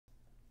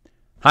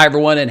Hi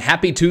everyone, and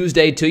happy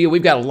Tuesday to you.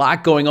 We've got a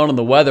lot going on in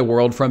the weather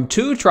world, from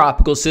two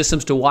tropical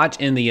systems to watch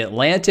in the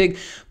Atlantic,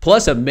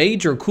 plus a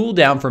major cool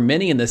down for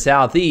many in the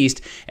southeast,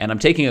 and I'm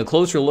taking a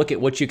closer look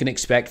at what you can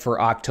expect for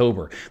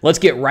October. Let's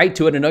get right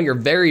to it. I know you're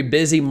very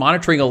busy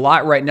monitoring a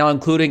lot right now,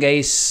 including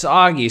a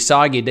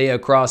soggy day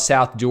across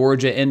South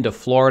Georgia into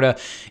Florida.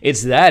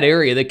 It's that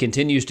area that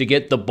continues to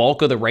get the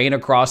bulk of the rain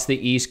across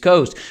the East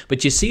Coast.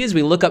 But you see, as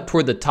we look up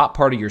toward the top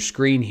part of your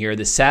screen here,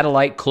 the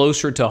satellite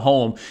closer to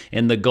home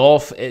in the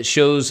Gulf, it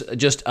shows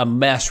just a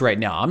mess right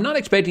now. I'm not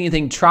expecting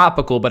anything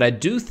tropical, but I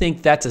do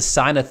think that's a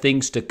sign of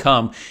things to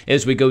come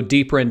as we go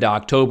deeper into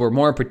October.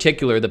 More in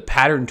particular, the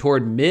pattern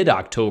toward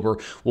mid-October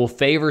will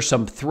favor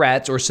some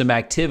threats or some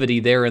activity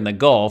there in the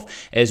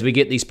Gulf as we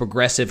get these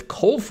progressive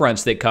cold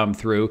fronts that come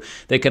through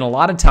that can a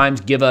lot of times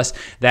give us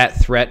that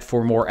threat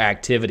for more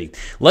activity.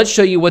 Let's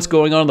show you what's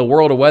going on in the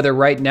world of weather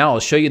right now. I'll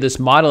show you this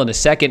model in a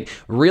second,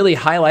 really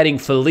highlighting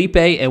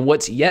Philippe and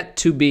what's yet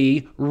to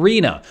be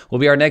Rina. Will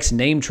be our next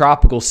named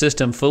tropical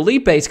system.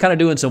 Philippe is kind of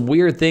doing some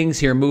weird things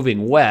here,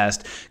 moving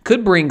west.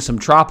 Could bring some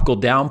tropical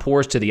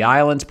downpours to the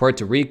islands,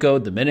 Puerto Rico,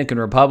 Dominican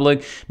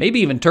Republic,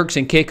 maybe even Turks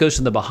and Caicos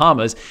and the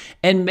Bahamas,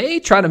 and may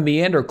try to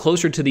meander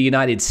closer to the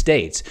United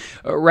States.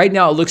 Right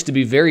now, it looks to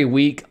be very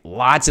weak.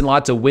 Lots and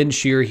lots of wind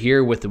shear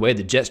here with the way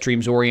the jet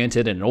stream's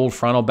oriented and an old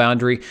frontal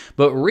boundary.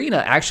 But Rina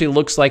actually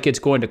looks like it's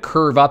going to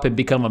curve up and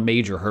become a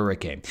major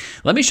hurricane.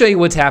 Let me show you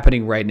what's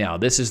happening right now.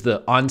 This is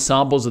the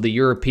ensembles of the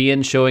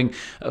European showing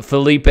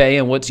Philippe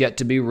and what's yet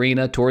to be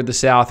Rina toward the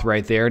south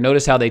right there.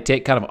 Notice how they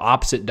take kind of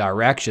opposite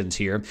directions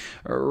here.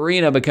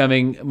 Rina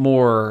becoming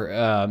more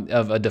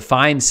of a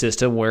defined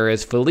system,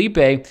 whereas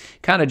Philippe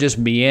kind of just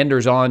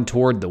meanders on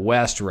toward the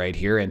west right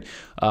here. And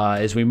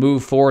as we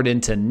move forward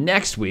into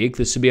next week,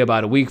 this will be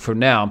about a week from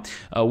now,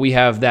 we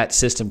have that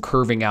system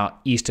curving out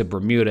east of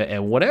Bermuda.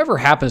 And whatever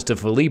happens to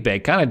Philippe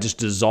kind of just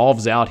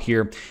dissolves out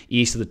here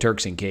east of the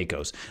Turks and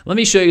Caicos. Let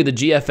me show you the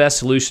GFS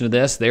solution of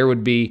this. There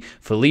would be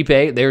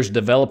Philippe. There's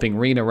developing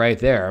Rina right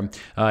there.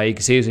 You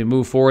can see as we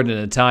move forward in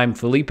a time,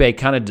 Philippe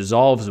kind of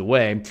dissolves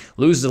away,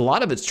 loses a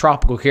lot of its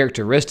tropical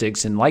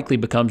characteristics, and likely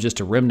becomes just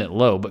a remnant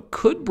low, but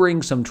could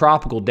bring some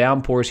tropical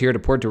downpours here to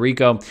Puerto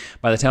Rico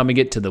by the time we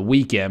get to the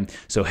weekend.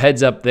 So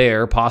heads up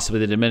there, possibly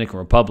the Dominican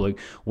Republic,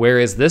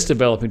 whereas this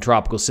developing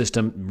tropical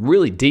system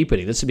really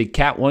deepening. This would be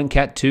Cat 1,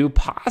 Cat 2,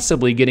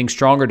 possibly getting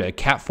stronger to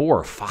Cat 4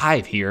 or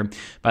 5 here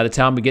by the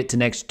time we get to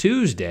next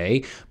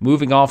Tuesday,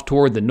 moving off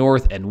toward the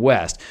north and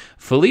west.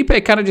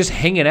 Philippe kind of just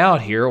hanging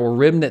out here, or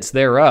remnants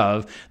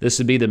thereof. This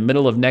would be the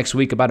middle of next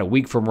week, about a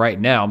week from right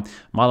now.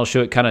 Models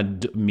show it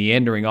kind of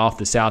meandering off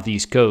the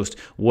southeast coast,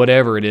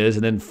 whatever it is,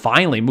 and then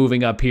finally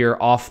moving up here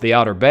off the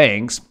Outer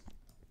Banks.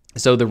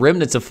 So the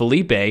remnants of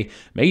Philippe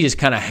may just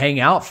kind of hang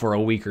out for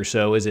a week or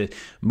so as it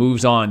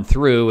moves on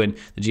through, and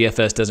the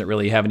GFS doesn't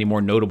really have any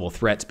more notable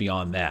threats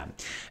beyond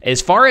that.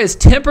 As far as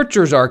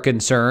temperatures are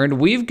concerned,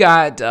 we've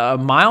got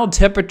mild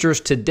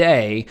temperatures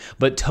today,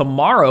 but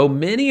tomorrow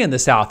many in the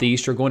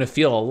southeast are going to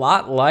feel a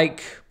lot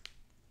like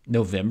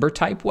November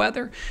type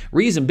weather.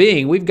 Reason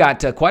being, we've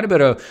got quite a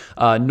bit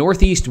of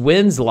northeast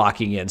winds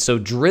locking in. So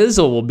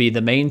drizzle will be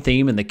the main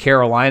theme in the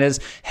Carolinas.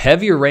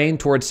 Heavier rain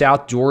towards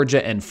South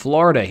Georgia and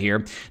Florida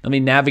here. Let me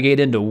navigate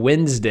into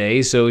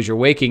Wednesday. So as you're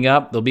waking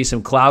up, there'll be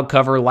some cloud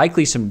cover,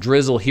 likely some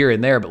drizzle here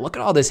and there. But look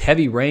at all this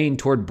heavy rain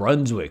toward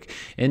Brunswick,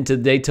 into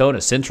Daytona,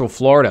 Central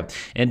Florida,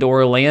 into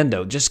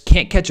Orlando. Just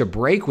can't catch a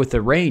break with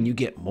the rain. You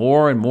get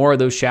more and more of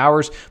those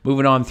showers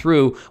moving on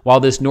through,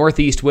 while this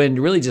northeast wind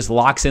really just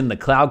locks in the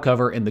cloud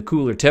cover and the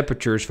cooler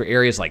temperatures for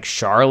areas like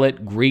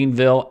Charlotte,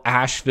 Greenville,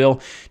 Asheville.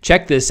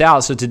 Check this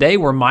out. So today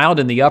we're mild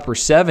in the upper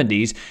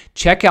 70s.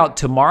 Check out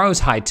tomorrow's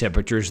high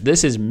temperatures.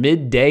 This is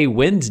midday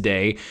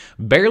Wednesday,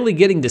 barely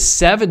getting to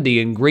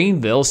 70 in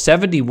Greenville,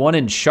 71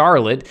 in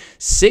Charlotte,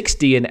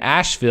 60 in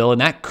Asheville,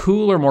 and that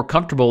cooler, more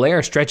comfortable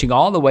air stretching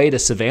all the way to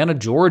Savannah,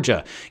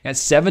 Georgia. Got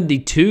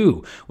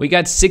 72. We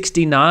got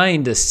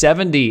 69 to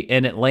 70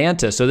 in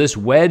Atlanta. So this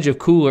wedge of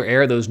cooler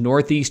air, those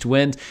northeast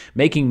winds,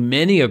 making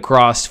many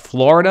across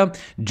Florida,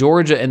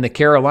 Georgia, and the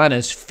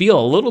Carolinas feel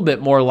a little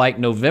bit more like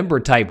November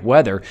type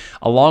weather,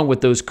 along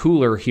with those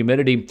cooler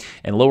humidity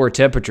and lower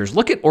temperatures.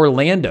 Look at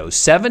Orlando,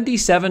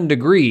 77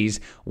 degrees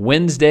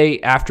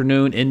Wednesday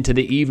afternoon into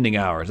the evening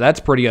hours. That's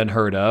pretty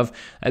unheard of.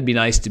 That'd be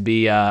nice to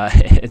be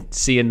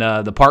seeing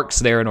the parks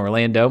there in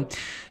Orlando.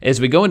 As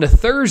we go into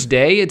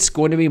Thursday, it's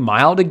going to be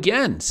mild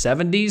again.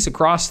 70s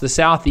across the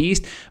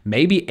southeast,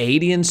 maybe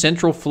 80 in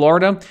Central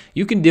Florida.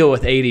 You can deal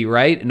with 80,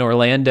 right, in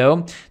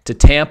Orlando. To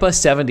Tampa,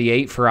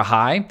 78 for a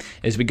high.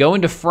 As we go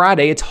into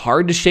Friday, it's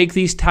hard to shake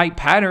these tight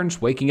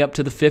patterns, waking up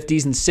to the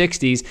 50s and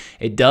 60s.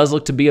 It does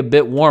look to be a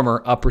bit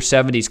warmer, upper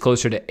 70s,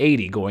 closer to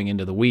 80 going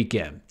into the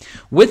weekend.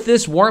 With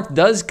this warmth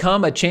does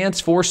come a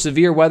chance for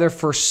severe weather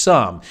for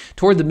some.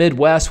 Toward the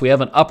Midwest, we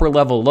have an upper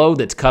level low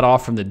that's cut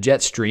off from the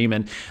jet stream,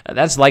 and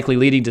that's likely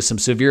leading to some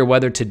severe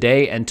weather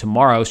today and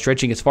tomorrow,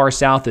 stretching as far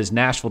south as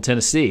Nashville,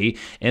 Tennessee,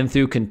 and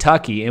through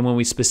Kentucky. And when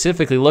we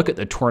specifically look at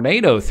the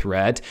tornado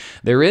threat,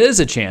 there is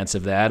a chance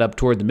of that up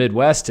toward the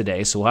Midwest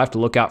today, so we'll have to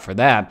look out for for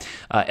that.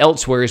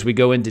 Elsewhere, as we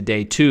go into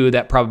day 2,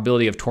 that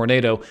probability of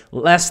tornado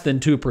less than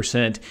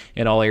 2%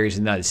 in all areas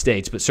of the United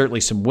States, but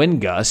certainly some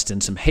wind gusts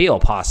and some hail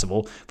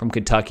possible from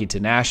Kentucky to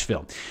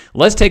Nashville.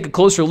 Let's take a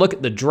closer look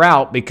at the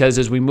drought, because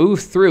as we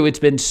move through, it's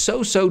been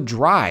so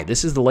dry.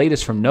 This is the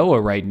latest from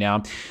NOAA right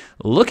now,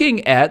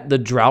 looking at the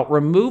drought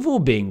removal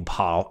being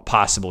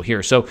possible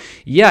here. So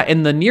yeah,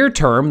 in the near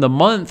term, the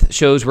month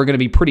shows we're going to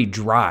be pretty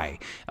dry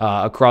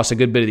across a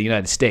good bit of the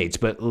United States,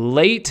 but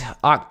late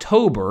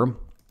October,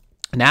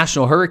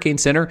 National Hurricane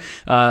Center,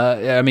 the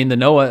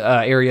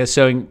NOAA area,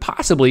 showing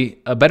possibly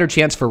a better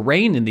chance for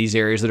rain in these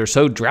areas that are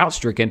so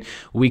drought-stricken.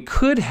 We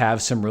could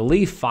have some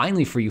relief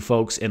finally for you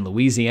folks in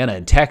Louisiana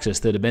and Texas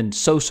that have been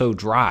so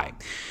dry.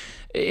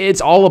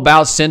 It's all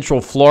about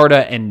Central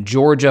Florida and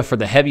Georgia for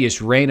the heaviest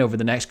rain over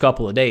the next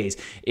couple of days.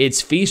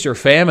 It's feast or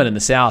famine in the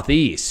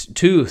southeast.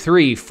 2,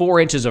 3, 4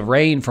 inches of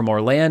rain from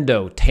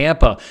Orlando,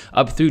 Tampa,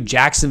 up through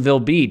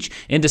Jacksonville Beach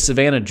into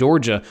Savannah,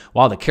 Georgia,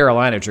 while the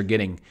Carolinas are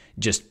getting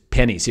just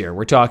pennies here.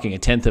 We're talking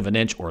 1/10 of an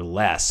inch or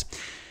less.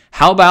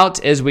 How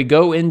about as we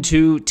go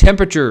into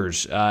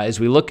temperatures, as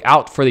we look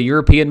out for the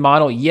European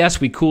model?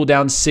 Yes, we cool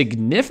down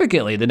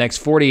significantly the next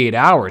 48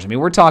 hours. I mean,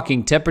 we're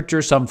talking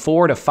temperatures some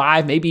 4 to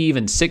 5, maybe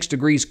even 6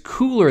 degrees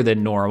cooler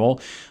than normal.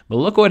 But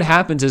look what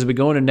happens as we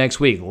go into next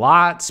week.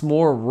 Lots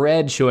more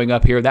red showing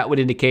up here. That would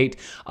indicate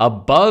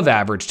above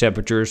average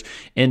temperatures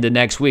into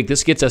next week.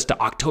 This gets us to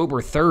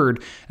October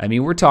 3rd. I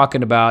mean, we're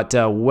talking about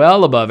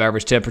well above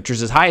average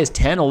temperatures, as high as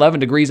 10,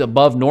 11 degrees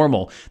above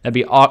normal. That'd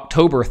be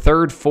October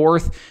 3rd,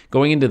 4th,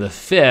 going into the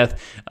 5th.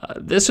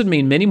 This would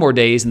mean many more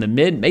days in the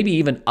mid, maybe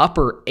even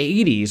upper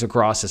 80s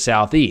across the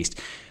southeast.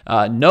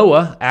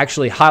 NOAA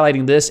actually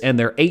highlighting this in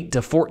their 8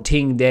 to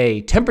 14 day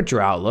temperature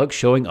outlook,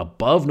 showing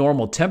above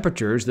normal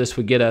temperatures. This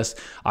would get us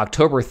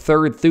October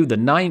 3rd through the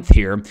 9th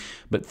here.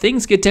 But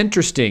things get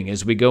interesting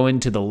as we go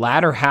into the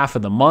latter half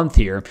of the month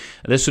here.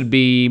 This would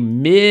be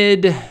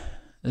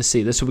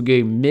this would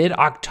be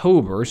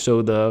mid-October,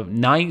 so the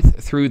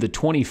 9th through the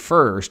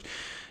 21st.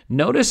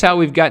 Notice how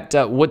we've got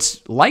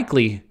what's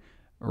likely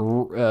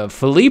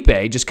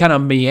Philippe just kind of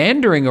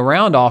meandering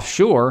around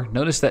offshore.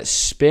 Notice that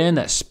spin,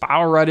 that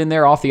spiral right in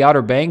there off the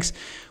Outer Banks.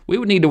 We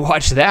would need to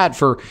watch that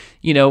for,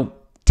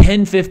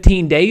 10,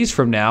 15 days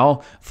from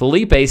now.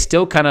 Philippe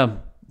still kind of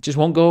just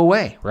won't go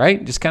away,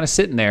 right? Just kind of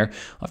sitting there.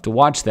 We'll have to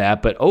watch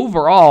that. But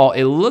overall,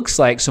 it looks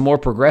like some more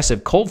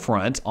progressive cold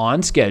fronts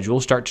on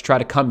schedule start to try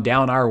to come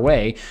down our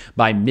way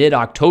by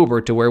mid-October,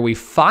 to where we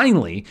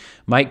finally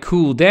might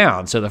cool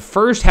down. So the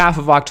first half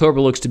of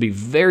October looks to be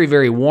very,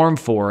 very warm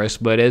for us.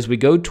 But as we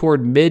go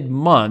toward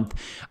mid-month,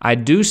 I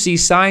do see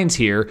signs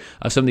here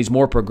of some of these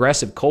more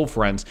progressive cold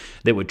fronts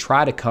that would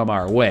try to come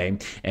our way,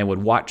 and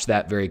would watch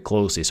that very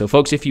closely. So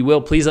folks, if you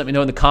will, please let me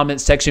know in the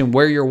comments section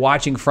where you're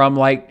watching from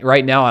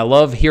right now. I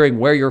love hearing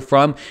where you're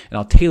from, and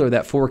I'll tailor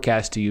that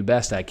forecast to you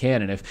best I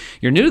can. And if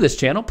you're new to this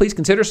channel, please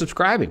consider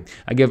subscribing.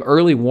 I give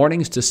early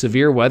warnings to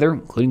severe weather,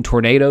 including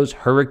tornadoes,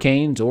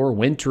 hurricanes, or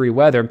wintry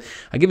weather.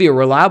 I give you a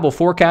reliable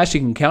forecast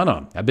you can count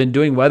on. I've been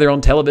doing weather on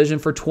television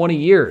for 20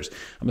 years.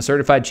 I'm a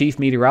certified chief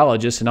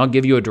meteorologist, and I'll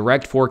give you a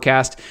direct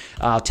forecast.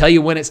 I'll tell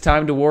you when it's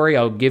time to worry.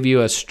 I'll give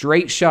you a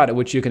straight shot at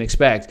what you can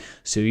expect,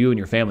 so you and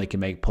your family can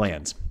make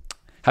plans.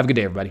 Have a good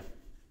day, everybody.